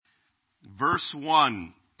verse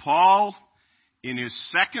 1. Paul, in his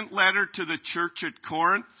second letter to the church at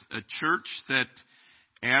Corinth, a church that,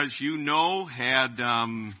 as you know, had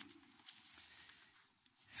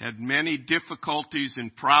many difficulties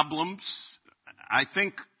and problems. I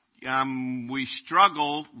think we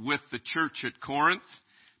struggle with the church at Corinth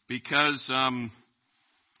because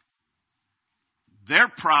their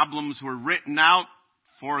problems were written out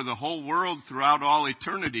for the whole world throughout all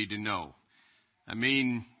eternity to know. I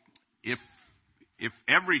mean, if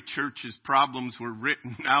every church's problems were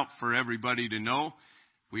written out for everybody to know,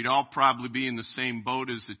 we'd all probably be in the same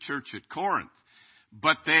boat as the church at Corinth.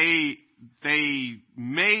 But they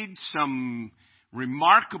made some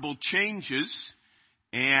remarkable changes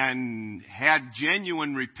and had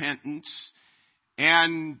genuine repentance.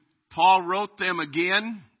 And Paul wrote them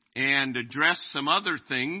again and addressed some other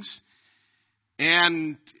things.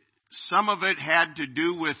 And some of it had to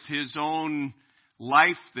do with his own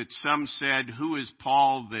life, that some said, who is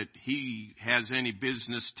Paul that he has any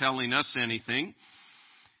business telling us anything?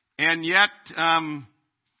 And yet,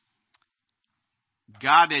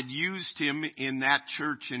 God had used him in that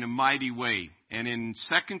church in a mighty way. And in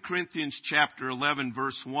 2 Corinthians chapter 11,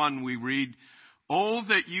 verse 1, we read, "Oh,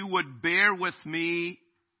 that you would bear with me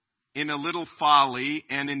in a little folly,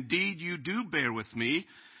 and indeed you do bear with me,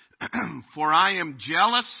 for I am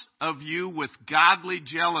jealous of you with godly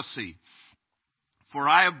jealousy. For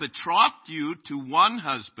I have betrothed you to one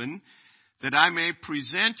husband, that I may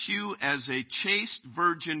present you as a chaste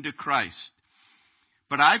virgin to Christ.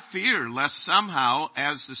 But I fear lest somehow,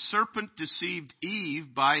 as the serpent deceived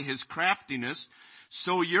Eve by his craftiness,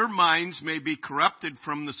 so your minds may be corrupted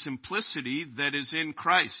from the simplicity that is in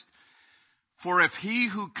Christ. For if he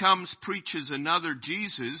who comes preaches another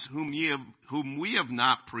Jesus, whom we have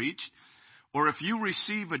not preached, or if you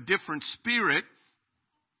receive a different spirit,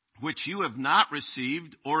 which you have not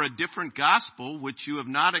received, or a different gospel, which you have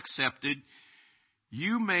not accepted,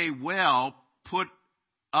 you may well put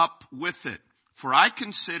up with it. For I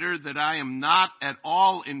consider that I am not at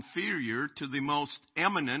all inferior to the most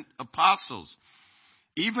eminent apostles.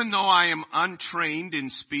 Even though I am untrained in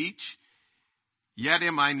speech, yet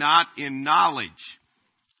am I not in knowledge.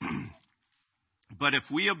 But if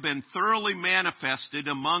we have been thoroughly manifested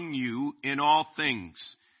among you in all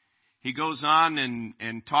things." He goes on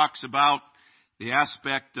and talks about the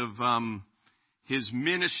aspect of his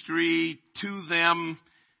ministry to them,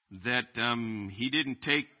 that he didn't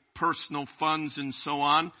take personal funds and so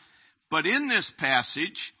on. But in this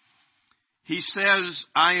passage, he says,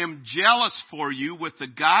 "I am jealous for you with a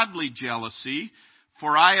godly jealousy,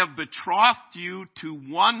 for I have betrothed you to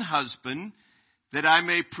one husband, that I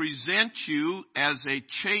may present you as a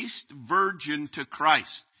chaste virgin to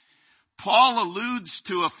Christ." Paul alludes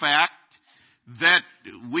to a fact that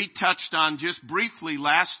we touched on just briefly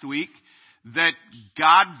last week, that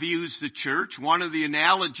God views the church. One of the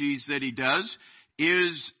analogies that he does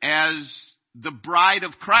is as the bride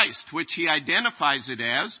of Christ, which he identifies it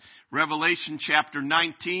as. Revelation chapter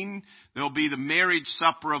 19, there'll be the marriage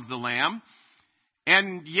supper of the Lamb.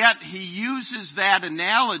 And yet he uses that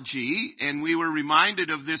analogy, and we were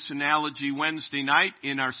reminded of this analogy Wednesday night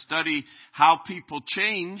in our study, How People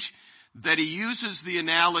Change, that he uses the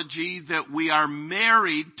analogy that we are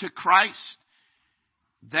married to Christ.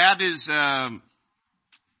 That is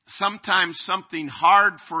sometimes something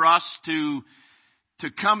hard for us to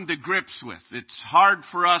come to grips with. It's hard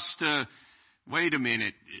for us to, wait a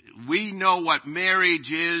minute, we know what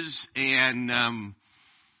marriage is, and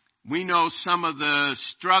we know some of the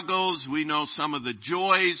struggles, we know some of the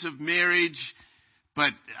joys of marriage,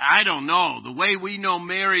 but I don't know, the way we know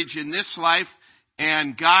marriage in this life,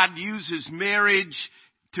 and God uses marriage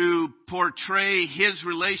to portray his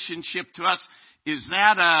relationship to us, is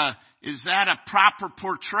that a proper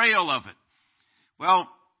portrayal of it? Well,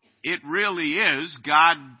 it really is.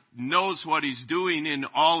 God knows what he's doing in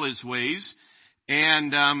all his ways.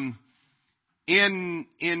 And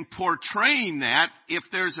in portraying that, if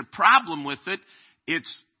there's a problem with it,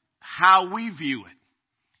 it's how we view it.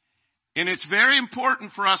 And it's very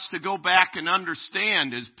important for us to go back and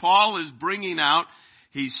understand, as Paul is bringing out,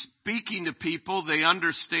 he's speaking to people, they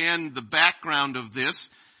understand the background of this,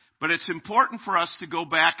 but it's important for us to go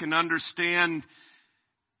back and understand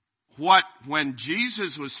when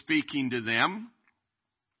Jesus was speaking to them,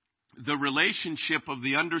 the relationship of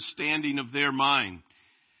the understanding of their mind.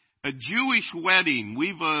 A Jewish wedding,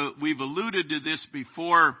 we've alluded to this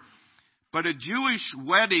before, but a Jewish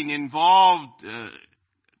wedding involved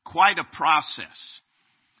quite a process.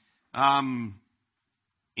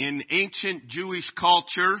 In ancient Jewish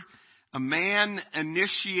culture, a man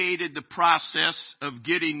initiated the process of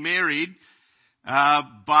getting married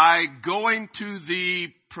by going to the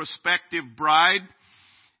prospective bride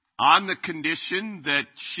on the condition that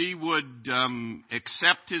she would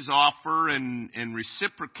accept his offer and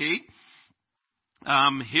reciprocate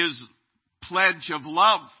his pledge of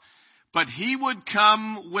love. But he would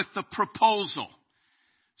come with a proposal.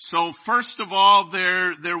 So first of all,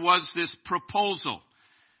 there was this proposal.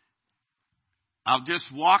 I'll just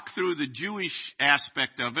walk through the Jewish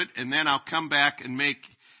aspect of it, and then I'll come back and make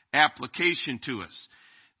application to us.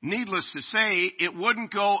 Needless to say, it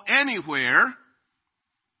wouldn't go anywhere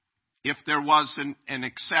if there wasn't an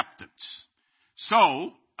acceptance.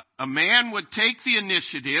 So, a man would take the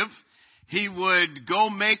initiative. He would go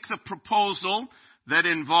make the proposal that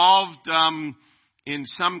involved, in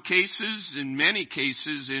some cases, in many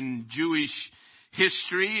cases in Jewish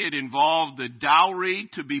history, it involved a dowry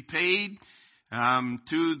to be paid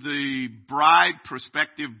to the bride,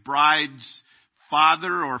 prospective bride's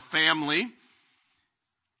father or family.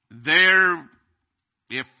 There,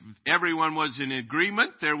 if everyone was in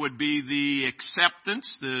agreement, there would be the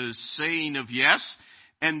acceptance, the saying of yes.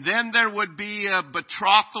 And then there would be a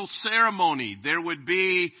betrothal ceremony. There would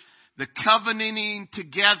be the covenanting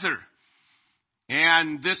together.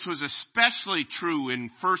 And this was especially true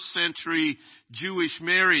in first century Jewish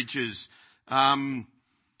marriages.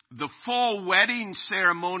 The full wedding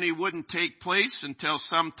ceremony wouldn't take place until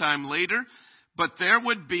sometime later, but there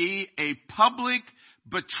would be a public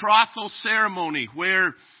betrothal ceremony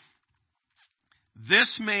where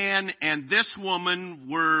this man and this woman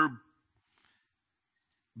were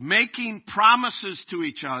making promises to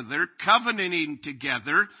each other, covenanting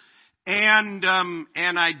together, and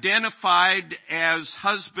identified as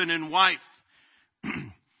husband and wife.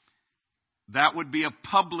 That would be a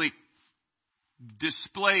public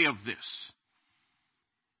display of this.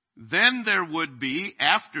 Then there would be,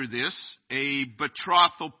 after this, a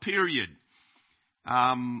betrothal period.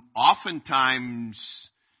 Oftentimes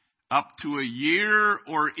up to a year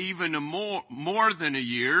or even more than a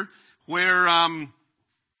year, where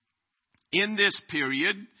in this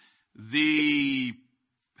period, the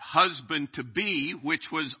husband-to-be, which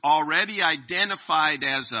was already identified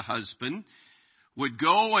as a husband, would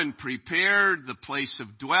go and prepare the place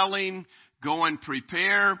of dwelling, go and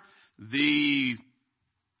prepare. The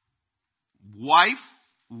wife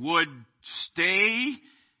would stay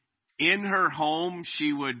in her home.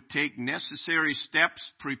 She would take necessary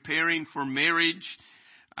steps preparing for marriage.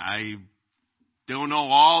 I don't know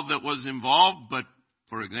all that was involved, but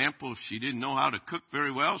for example, if she didn't know how to cook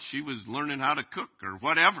very well, she was learning how to cook or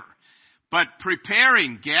whatever. But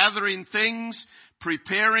preparing, gathering things,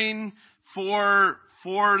 preparing for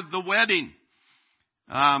the wedding.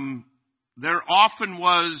 There often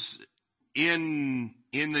was in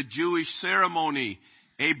the Jewish ceremony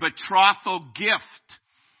a betrothal gift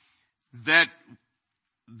that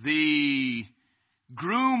the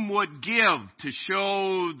groom would give to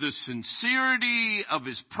show the sincerity of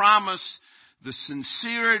his promise, the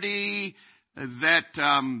sincerity that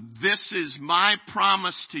this is my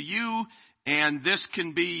promise to you, and this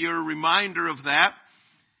can be your reminder of that.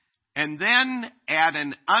 And then at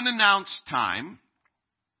an unannounced time,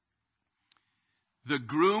 the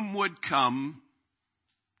groom would come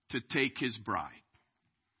to take his bride.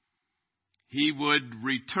 He would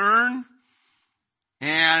return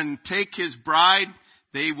and take his bride.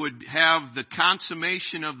 They would have the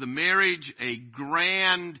consummation of the marriage, a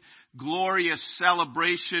grand, glorious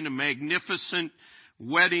celebration, a magnificent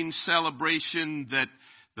wedding celebration that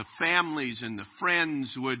the families and the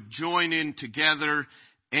friends would join in together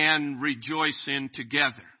and rejoice in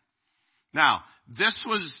together. Now, this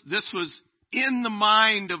was in the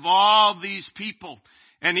mind of all these people.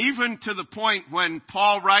 And even to the point when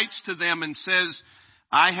Paul writes to them and says,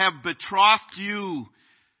 I have betrothed you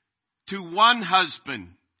to one husband,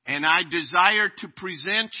 and I desire to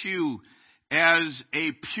present you as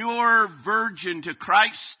a pure virgin to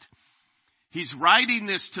Christ. He's writing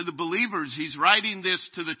this to the believers. He's writing this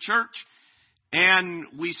to the church. And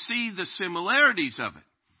we see the similarities of it.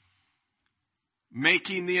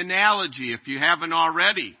 Making the analogy, if you haven't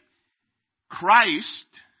already, Christ,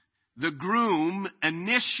 the groom,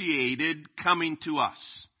 initiated coming to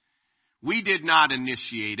us. We did not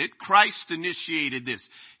initiate it. Christ initiated this.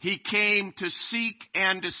 He came to seek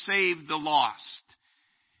and to save the lost.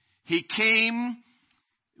 He came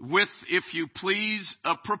with, if you please,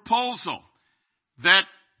 a proposal that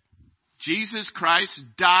Jesus Christ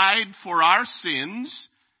died for our sins,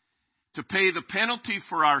 to pay the penalty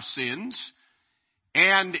for our sins,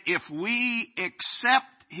 and if we accept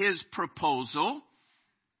his proposal,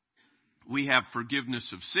 we have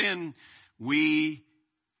forgiveness of sin. We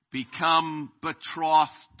become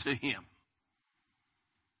betrothed to him.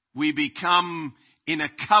 we become in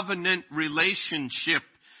a covenant relationship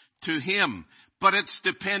to Him. But it's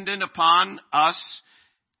dependent upon us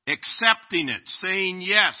accepting it, saying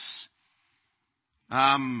yes.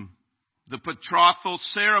 The betrothal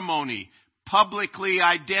ceremony, publicly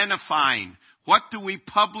identifying. What do we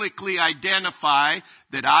publicly identify?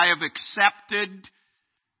 That I have accepted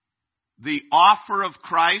the offer of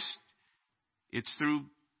Christ. It's through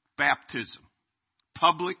baptism.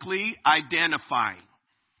 Publicly identifying.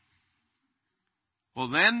 Well,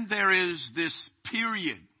 then there is this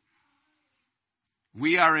period.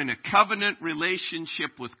 We are in a covenant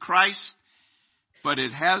relationship with Christ, but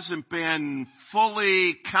it hasn't been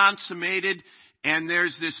fully consummated, and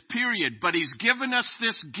there's this period. But He's given us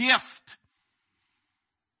this gift,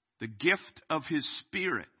 the gift of His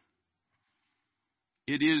Spirit.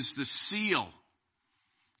 It is the seal.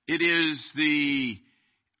 It is the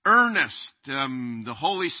earnest. The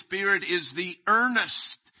Holy Spirit is the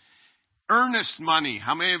earnest money.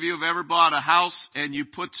 How many of you have ever bought a house and you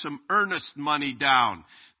put some earnest money down?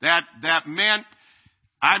 That meant,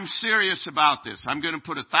 I'm serious about this. I'm going to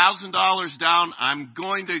put $1,000 down. I'm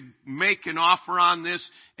going to make an offer on this,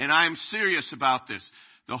 and I'm serious about this.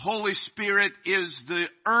 The Holy Spirit is the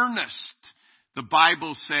earnest, the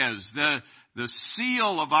Bible says, the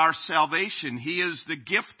seal of our salvation. He is the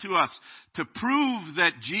gift to us to prove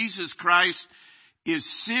that Jesus Christ is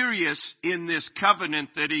serious in this covenant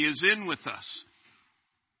that He is in with us.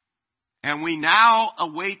 And we now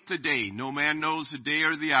await the day. No man knows the day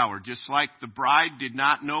or the hour. Just like the bride did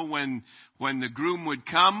not know when the groom would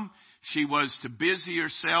come. She was to busy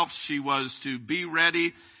herself. She was to be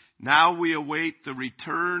ready. Now we await the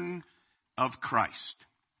return of Christ.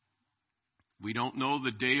 We don't know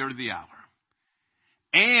the day or the hour.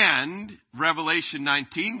 And Revelation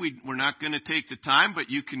 19, we're not going to take the time, but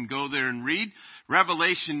you can go there and read.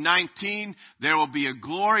 Revelation 19, there will be a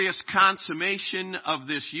glorious consummation of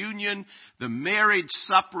this union, the marriage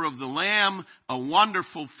supper of the Lamb, a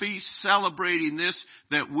wonderful feast celebrating this,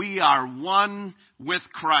 that we are one with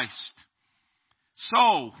Christ.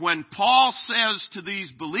 So, when Paul says to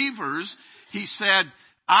these believers, he said,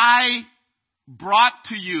 I brought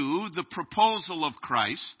to you the proposal of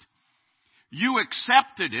Christ. You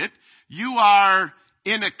accepted it. You are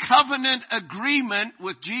in a covenant agreement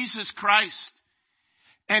with Jesus Christ.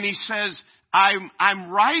 And he says,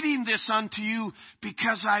 I'm writing this unto you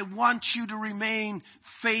because I want you to remain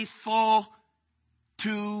faithful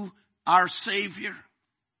to our Savior.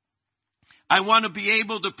 I want to be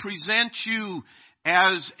able to present you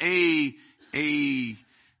as a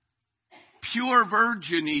pure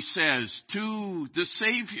virgin, he says, to the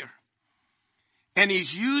Savior. And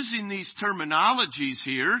he's using these terminologies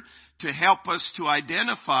here to help us to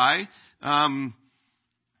identify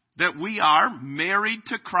that we are married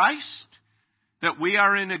to Christ, that we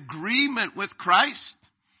are in agreement with Christ.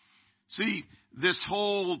 See, this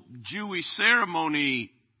whole Jewish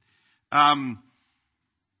ceremony,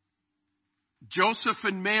 Joseph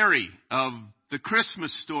and Mary of the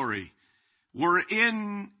Christmas story were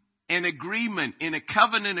in an agreement, in a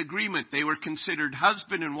covenant agreement. They were considered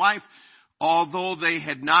husband and wife. Although they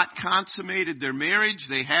had not consummated their marriage,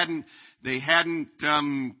 they hadn't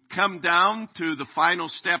come down to the final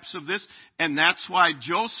steps of this, and that's why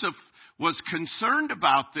Joseph was concerned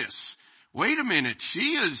about this. Wait a minute,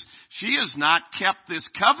 she has not kept this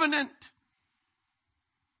covenant.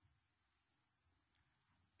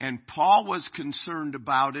 And Paul was concerned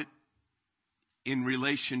about it in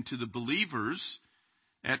relation to the believers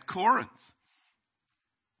at Corinth.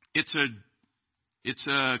 It's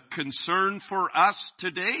a concern for us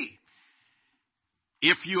today.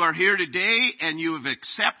 If you are here today and you have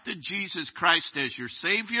accepted Jesus Christ as your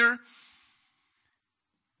Savior,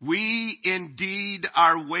 we indeed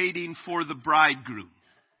are waiting for the bridegroom.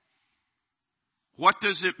 What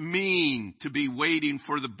does it mean to be waiting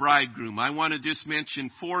for the bridegroom? I want to just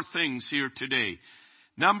mention 4 things here today.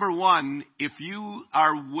 Number 1, if you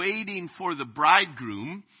are waiting for the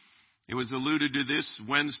bridegroom, it was alluded to this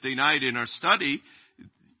Wednesday night in our study,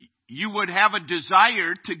 you would have a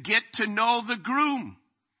desire to get to know the groom.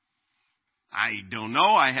 I don't know,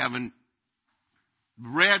 I haven't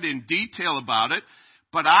read in detail about it,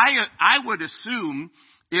 but I would assume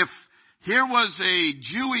if here was a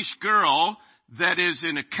Jewish girl that is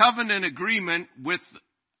in a covenant agreement with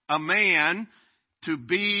a man to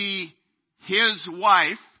be his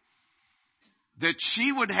wife, that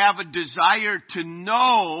she would have a desire to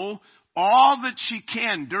know all that she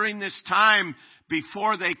can during this time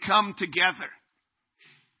before they come together.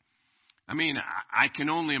 I mean, I can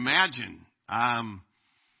only imagine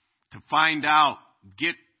to find out,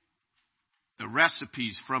 get the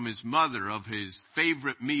recipes from his mother of his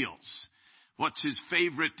favorite meals. What's his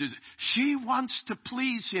favorite? She wants to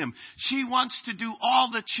please him. She wants to do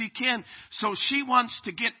all that she can. So she wants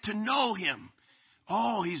to get to know him.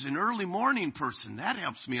 Oh, he's an early morning person. That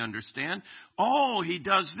helps me understand. Oh, he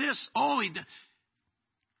does this.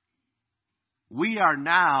 We are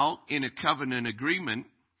now in a covenant agreement,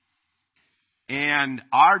 and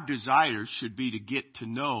our desire should be to get to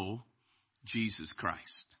know Jesus Christ.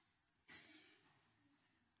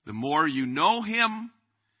 The more you know him,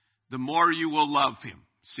 the more you will love him.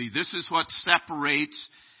 See, this is what separates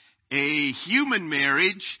a human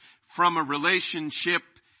marriage from a relationship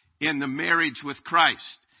in the marriage with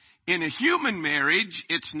Christ. In a human marriage,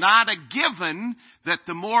 it's not a given that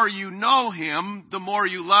the more you know him, the more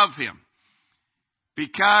you love him.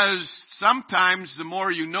 Because sometimes the more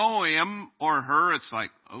you know him or her, it's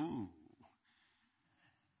like, oh,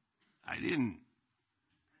 I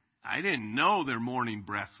didn't know their morning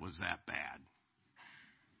breath was that bad.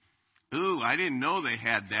 Ooh, I didn't know they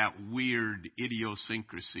had that weird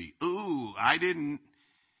idiosyncrasy. Ooh, I didn't.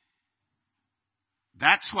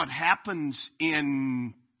 That's what happens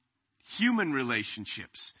in human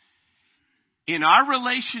relationships. In our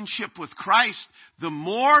relationship with Christ, the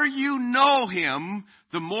more you know him,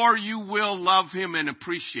 the more you will love him and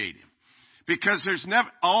appreciate him. Because there's never,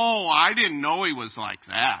 oh, I didn't know he was like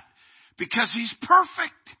that. Because he's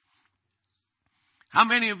perfect. How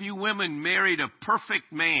many of you women married a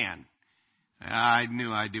perfect man? I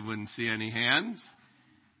knew I wouldn't see any hands.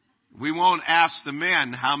 We won't ask the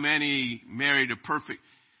men how many married a perfect.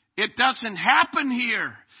 It doesn't happen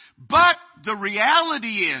here. But the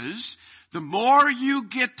reality is, the more you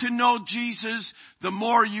get to know Jesus, the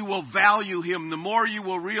more you will value him, the more you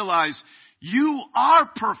will realize you are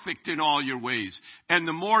perfect in all your ways. And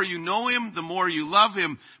the more you know him, the more you love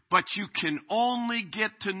him. But you can only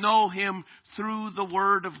get to know him through the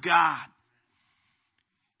Word of God.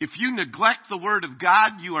 If you neglect the Word of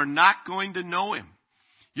God, you are not going to know him.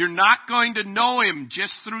 You're not going to know him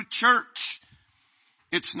just through church.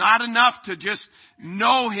 It's not enough to just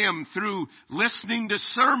know him through listening to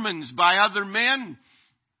sermons by other men.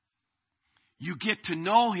 You get to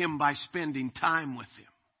know him by spending time with him.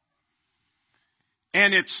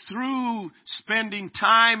 And it's through spending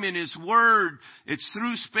time in his Word. It's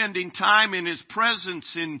through spending time in his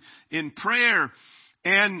presence in prayer.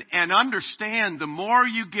 And understand, the more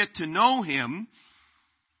you get to know him,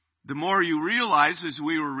 the more you realize, as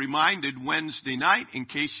we were reminded Wednesday night, in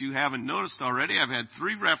case you haven't noticed already, I've had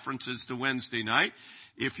 3 references to Wednesday night.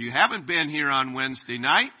 If you haven't been here on Wednesday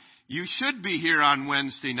night, you should be here on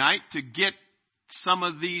Wednesday night to get some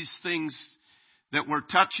of these things that we're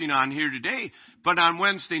touching on here today. But on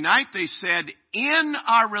Wednesday night, they said, in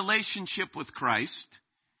our relationship with Christ,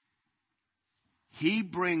 he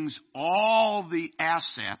brings all the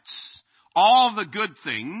assets, all the good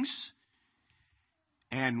things,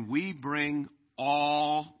 and we bring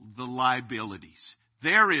all the liabilities.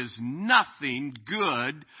 There is nothing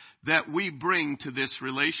good that we bring to this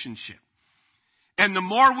relationship. And the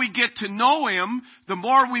more we get to know him, the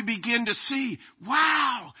more we begin to see,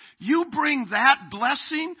 wow, you bring that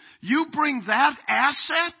blessing? You bring that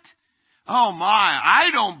asset? Oh my,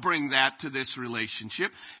 I don't bring that to this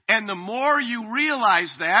relationship. And the more you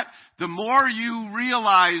realize that, the more you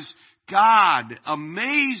realize, God,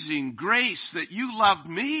 amazing grace that you loved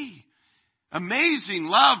me. Amazing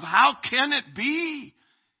love, how can it be?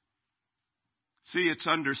 See, it's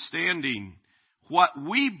understanding what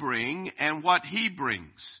we bring and what he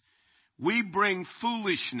brings. We bring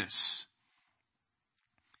foolishness.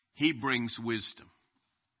 He brings wisdom.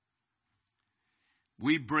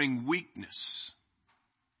 We bring weakness.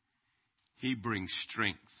 He brings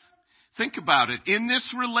strength. Think about it. In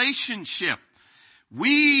this relationship,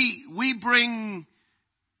 we bring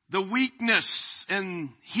the weakness and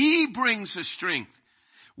he brings the strength.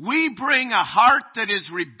 We bring a heart that is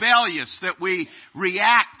rebellious, that we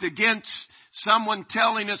react against someone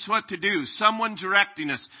telling us what to do, someone directing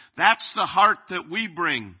us. That's the heart that we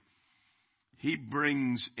bring. He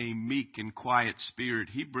brings a meek and quiet spirit.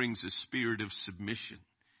 He brings a spirit of submission.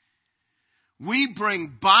 We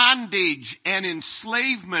bring bondage and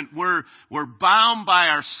enslavement. We're bound by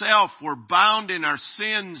ourselves. We're bound in our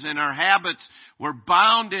sins and our habits. We're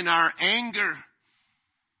bound in our anger.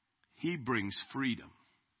 He brings freedom.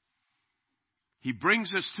 He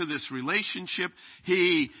brings us to this relationship.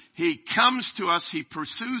 He comes to us. He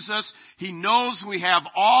pursues us. He knows we have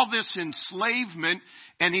all this enslavement.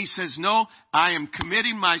 And he says, no, I am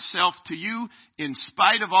committing myself to you in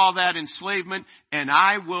spite of all that enslavement. And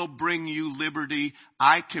I will bring you liberty.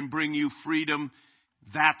 I can bring you freedom.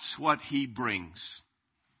 That's what he brings.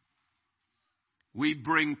 We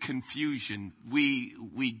bring confusion.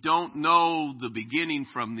 We don't know the beginning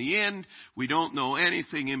from the end. We don't know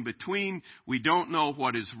anything in between. We don't know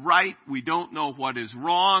what is right. We don't know what is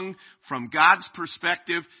wrong from God's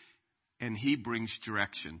perspective. And He brings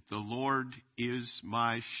direction. The Lord is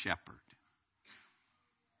my shepherd.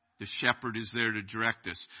 The shepherd is there to direct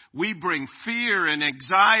us. We bring fear and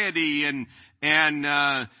anxiety and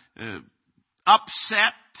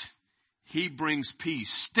upset. He brings peace.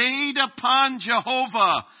 Stayed upon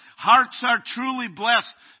Jehovah. Hearts are truly blessed,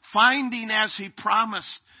 finding as He promised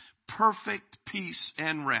perfect peace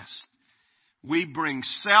and rest. We bring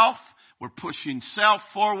self. We're pushing self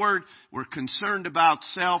forward. We're concerned about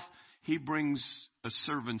self. He brings a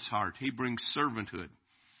servant's heart. He brings servanthood.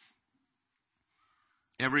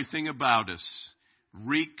 Everything about us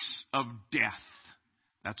reeks of death.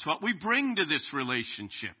 That's what we bring to this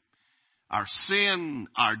relationship. Our sin,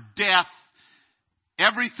 our death,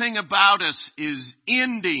 everything about us is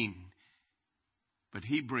ending. But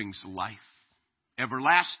He brings life,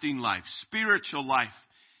 everlasting life, spiritual life.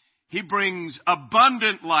 He brings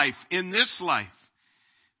abundant life in this life.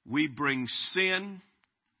 We bring sin.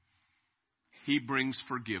 He brings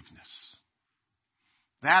forgiveness.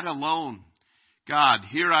 That alone. God,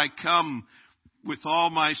 here I come with all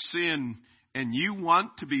my sin, and you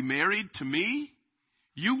want to be married to me?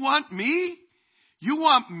 You want me? You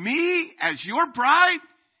want me as your bride?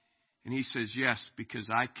 And He says, yes, because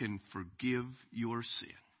I can forgive your sin.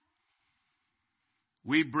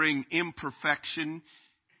 We bring imperfection.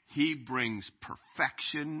 He brings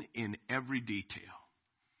perfection in every detail.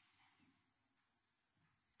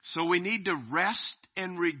 So we need to rest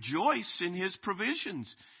and rejoice in His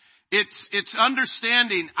provisions. It's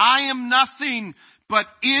understanding I am nothing but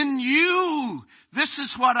in you. This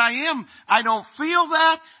is what I am. I don't feel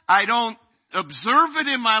that. I don't observe it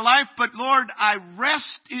in my life. But Lord, I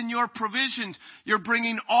rest in your provisions. You're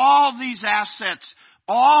bringing all these assets,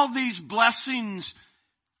 all these blessings,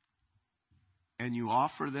 and you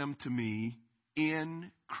offer them to me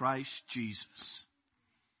in Christ Jesus.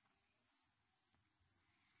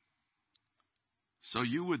 So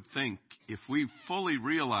you would think, if we fully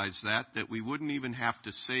realize that we wouldn't even have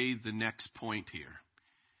to say the next point here.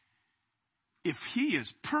 If He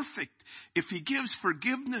is perfect, if He gives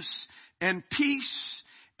forgiveness and peace,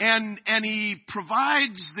 and He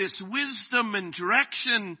provides this wisdom and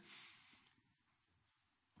direction,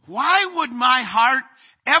 why would my heart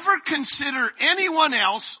ever consider anyone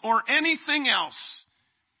else or anything else?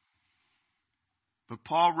 But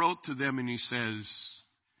Paul wrote to them and he says,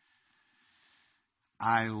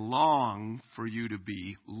 I long for you to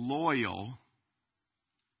be loyal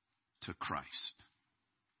to Christ.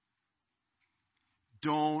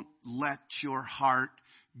 Don't let your heart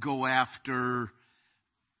go after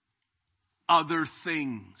other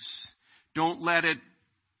things. Don't let it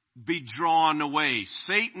be drawn away.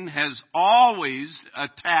 Satan has always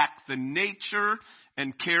attacked the nature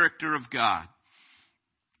and character of God.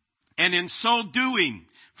 And in so doing,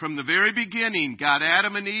 from the very beginning, got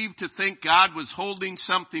Adam and Eve to think God was holding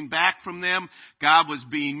something back from them. God was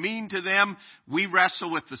being mean to them. We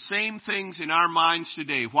wrestle with the same things in our minds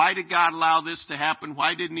today. Why did God allow this to happen?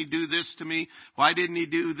 Why didn't He do this to me? Why didn't He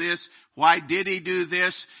do this? Why did He do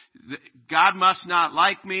this? God must not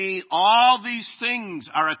like me. All these things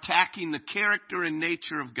are attacking the character and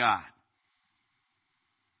nature of God.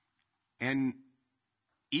 And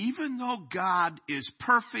even though God is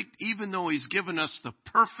perfect, even though He's given us the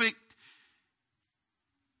perfect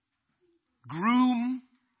groom,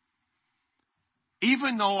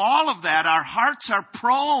 even though all of that, our hearts are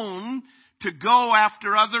prone to go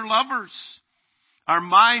after other lovers. Our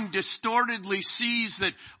mind distortedly sees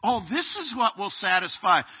that, oh, this is what will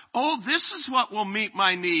satisfy. Oh, this is what will meet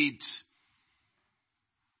my needs.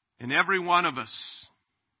 And every one of us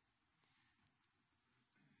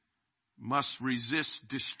must resist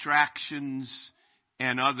distractions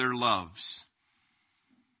and other loves.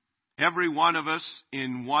 Every one of us,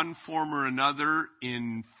 in one form or another,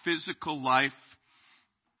 in physical life,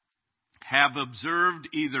 have observed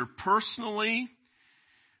either personally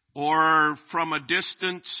or from a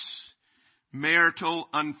distance marital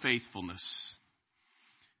unfaithfulness.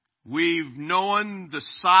 We've known the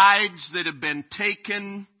sides that have been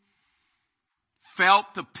taken, felt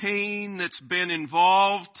the pain that's been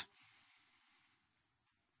involved,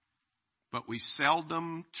 but we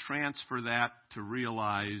seldom transfer that to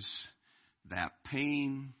realize that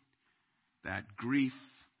pain, that grief,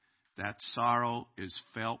 that sorrow is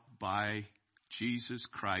felt by Jesus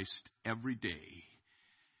Christ every day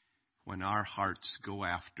when our hearts go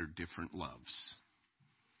after different loves.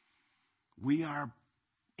 We are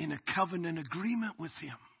in a covenant agreement with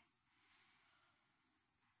Him.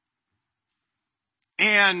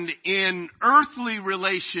 And in earthly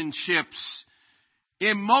relationships,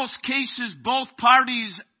 in most cases, both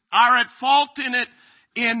parties are at fault in it.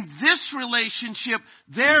 In this relationship,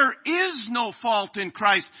 there is no fault in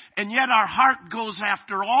Christ. And yet our heart goes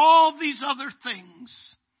after all these other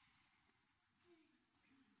things.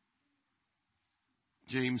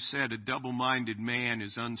 James said, a double-minded man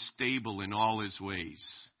is unstable in all his ways.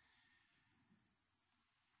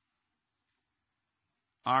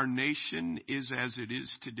 Our nation is as it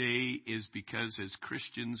is today is because as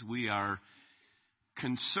Christians we are,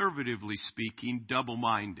 conservatively speaking,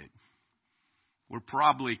 double-minded. We're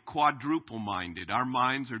probably quadruple-minded. Our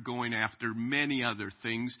minds are going after many other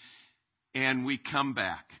things, and we come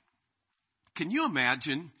back. Can you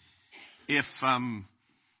imagine if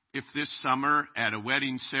this summer at a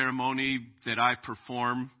wedding ceremony that I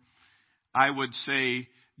perform, I would say,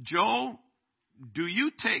 Joe, do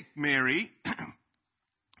you take Mary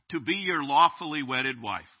to be your lawfully wedded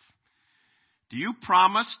wife? Do you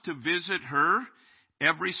promise to visit her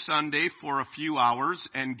every Sunday for a few hours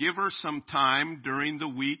and give her some time during the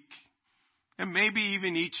week and maybe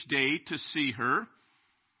even each day to see her?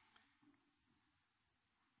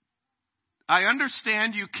 I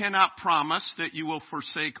understand you cannot promise that you will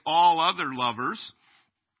forsake all other lovers,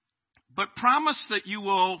 but promise that you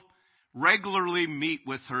will regularly meet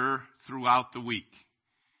with her throughout the week.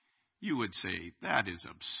 You would say, that is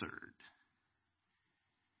absurd.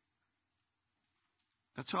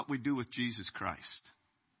 That's what we do with Jesus Christ.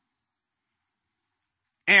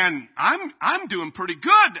 And I'm doing pretty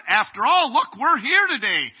good. After all, look, we're here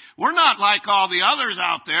today. We're not like all the others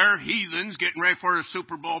out there, heathens getting ready for a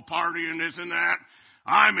Super Bowl party and this and that.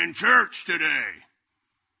 I'm in church today.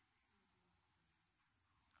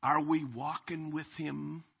 Are we walking with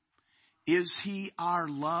Him? Is He our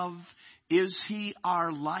love? Is He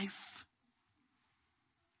our life?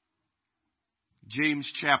 James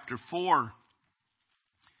chapter 4.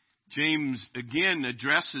 James again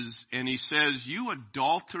addresses and he says, you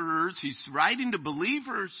adulterers, he's writing to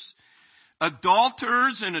believers,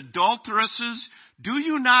 adulterers and adulteresses, do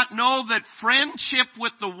you not know that friendship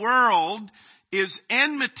with the world is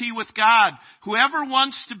enmity with God? Whoever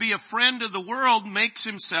wants to be a friend of the world makes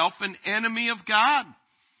himself an enemy of God.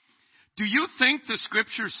 Do you think the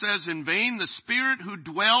Scripture says in vain, the Spirit who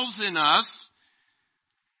dwells in us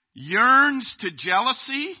yearns to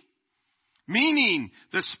jealousy? Meaning,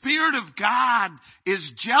 the Spirit of God is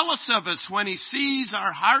jealous of us when He sees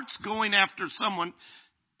our hearts going after someone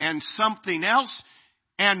and something else,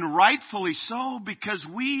 and rightfully so, because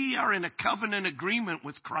we are in a covenant agreement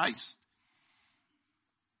with Christ.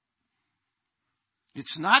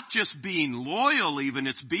 It's not just being loyal even,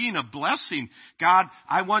 it's being a blessing. God,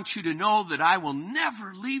 I want you to know that I will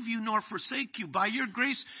never leave you nor forsake you by your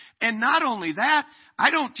grace. And not only that, I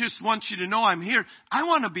don't just want you to know I'm here. I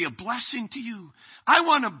want to be a blessing to you. I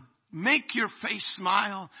want to make your face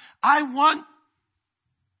smile. I want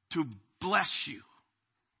to bless you.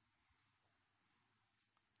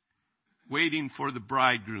 Waiting for the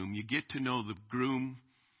bridegroom. You get to know the groom.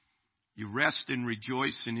 You rest and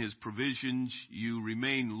rejoice in His provisions. You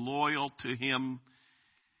remain loyal to Him.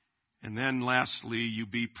 And then lastly, you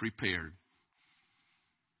be prepared.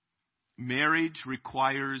 Marriage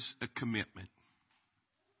requires a commitment.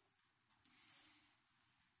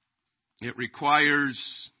 It requires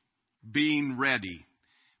being ready.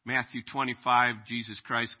 Matthew 25, Jesus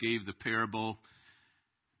Christ gave the parable.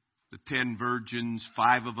 The 10 virgins,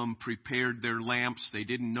 5 of them prepared their lamps. They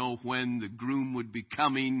didn't know when the groom would be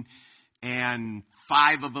coming. And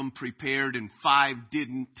 5 of them prepared and 5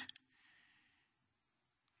 didn't.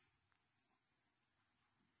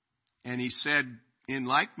 And He said, in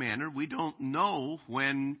like manner, we don't know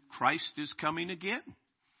when Christ is coming again.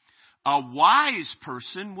 A wise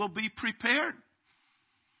person will be prepared.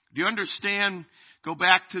 Do you understand? Go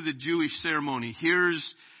back to the Jewish ceremony.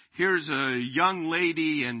 Here's a young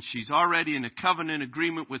lady, and she's already in a covenant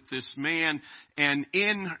agreement with this man, and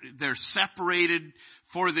they're separated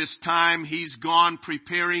for this time. He's gone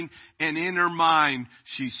preparing, and in her mind,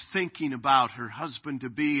 she's thinking about her husband to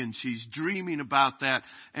be, and she's dreaming about that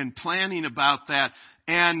and planning about that.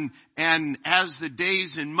 And as the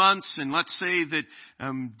days and months, and let's say that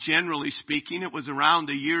generally speaking, it was around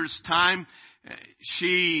a year's time,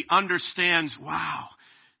 she understands, wow,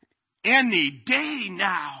 any day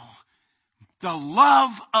now, the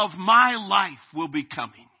love of my life will be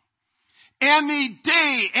coming. Any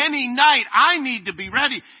day, any night, I need to be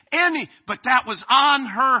ready. But that was on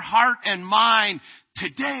her heart and mind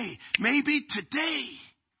today, maybe today.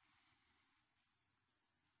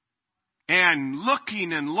 and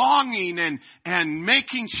looking and longing and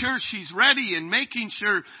making sure she's ready and making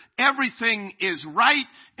sure everything is right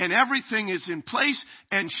and everything is in place,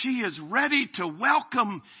 and she is ready to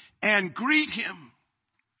welcome and greet him.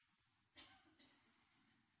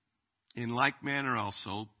 In like manner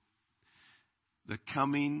also, the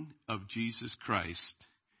coming of Jesus Christ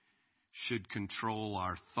should control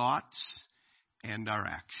our thoughts and our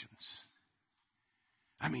actions.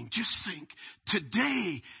 I mean, just think,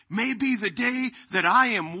 today may be the day that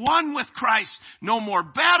I am one with Christ. No more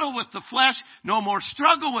battle with the flesh, no more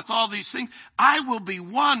struggle with all these things. I will be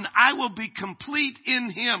one. I will be complete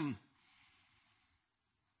in him.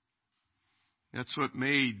 That's what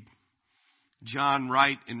made John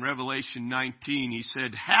write in Revelation 19. He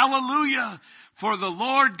said, "Hallelujah, for the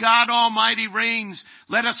Lord God Almighty reigns.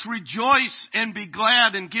 Let us rejoice and be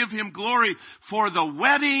glad and give him glory. For the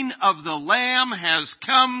wedding of the Lamb has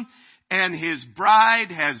come, and his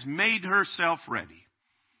bride has made herself ready."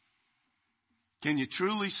 Can you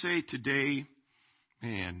truly say today,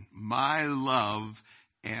 man, my love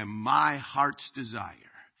and my heart's desire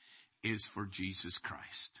is for Jesus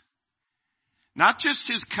Christ? Not just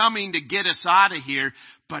his coming to get us out of here,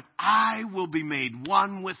 but I will be made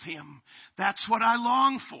one with him. That's what I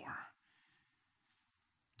long for.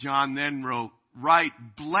 John then wrote, "Right,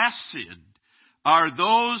 blessed are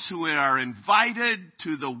those who are invited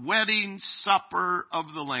to the wedding supper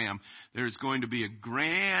of the Lamb." There's going to be a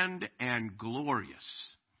grand and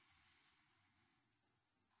glorious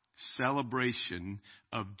celebration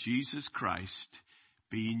of Jesus Christ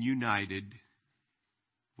being united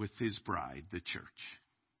with his bride, the church.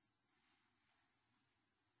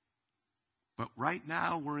 But right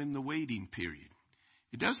now we're in the waiting period.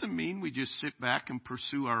 It doesn't mean we just sit back and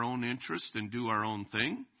pursue our own interest and do our own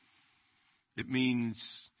thing. It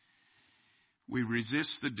means we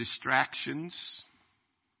resist the distractions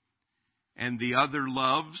and the other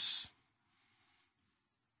loves,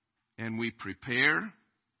 and we prepare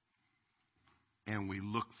and we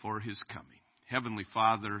look for his coming. Heavenly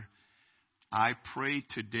Father, I pray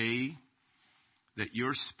today that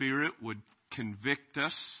your Spirit would convict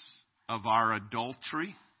us of our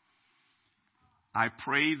adultery. I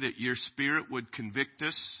pray that your Spirit would convict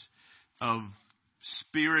us of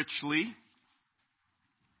spiritually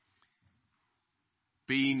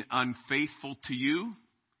being unfaithful to you.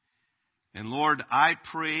 And Lord, I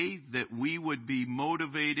pray that we would be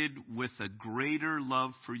motivated with a greater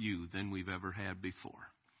love for you than we've ever had before.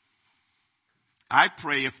 I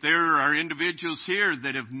pray if there are individuals here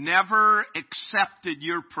that have never accepted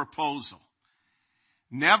your proposal,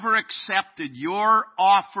 never accepted your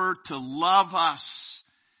offer to love us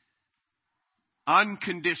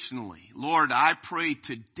unconditionally, Lord, I pray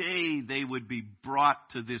today they would be brought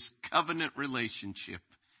to this covenant relationship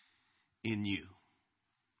in you.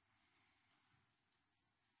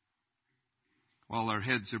 While our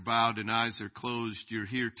heads are bowed and eyes are closed, you're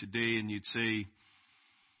here today and you'd say,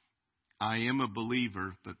 "I am a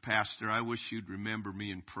believer, but Pastor, I wish you'd remember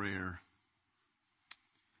me in prayer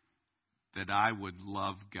that I would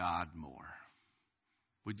love God more."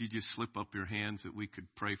 Would you just slip up your hands that we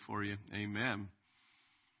could pray for you? Amen.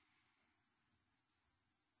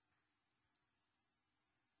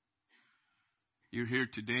 You're here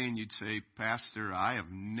today and you'd say, "Pastor, I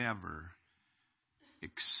have never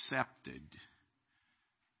accepted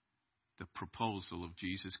the proposal of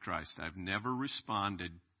Jesus Christ. I've never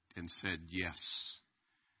responded and said yes.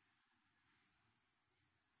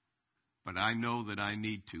 But I know that I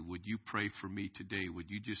need to. Would you pray for me today?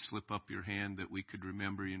 Would you just slip up your hand that we could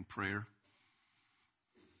remember you in prayer?"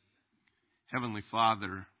 Heavenly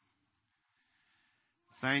Father,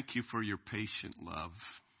 thank you for your patient love.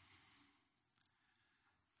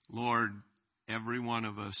 Lord, every one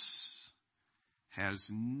of us has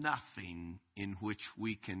nothing in which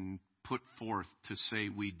we can put forth to say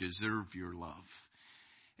we deserve your love.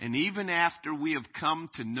 And even after we have come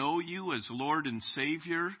to know you as Lord and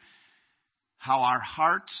Savior, how our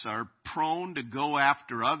hearts are prone to go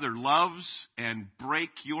after other loves and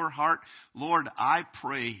break your heart. Lord, I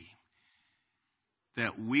pray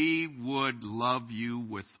that we would love you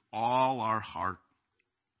with all our heart.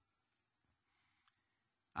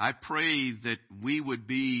 I pray that we would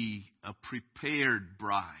be a prepared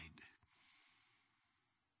bride.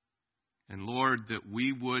 And Lord, that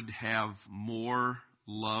we would have more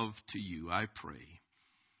love to you, I pray.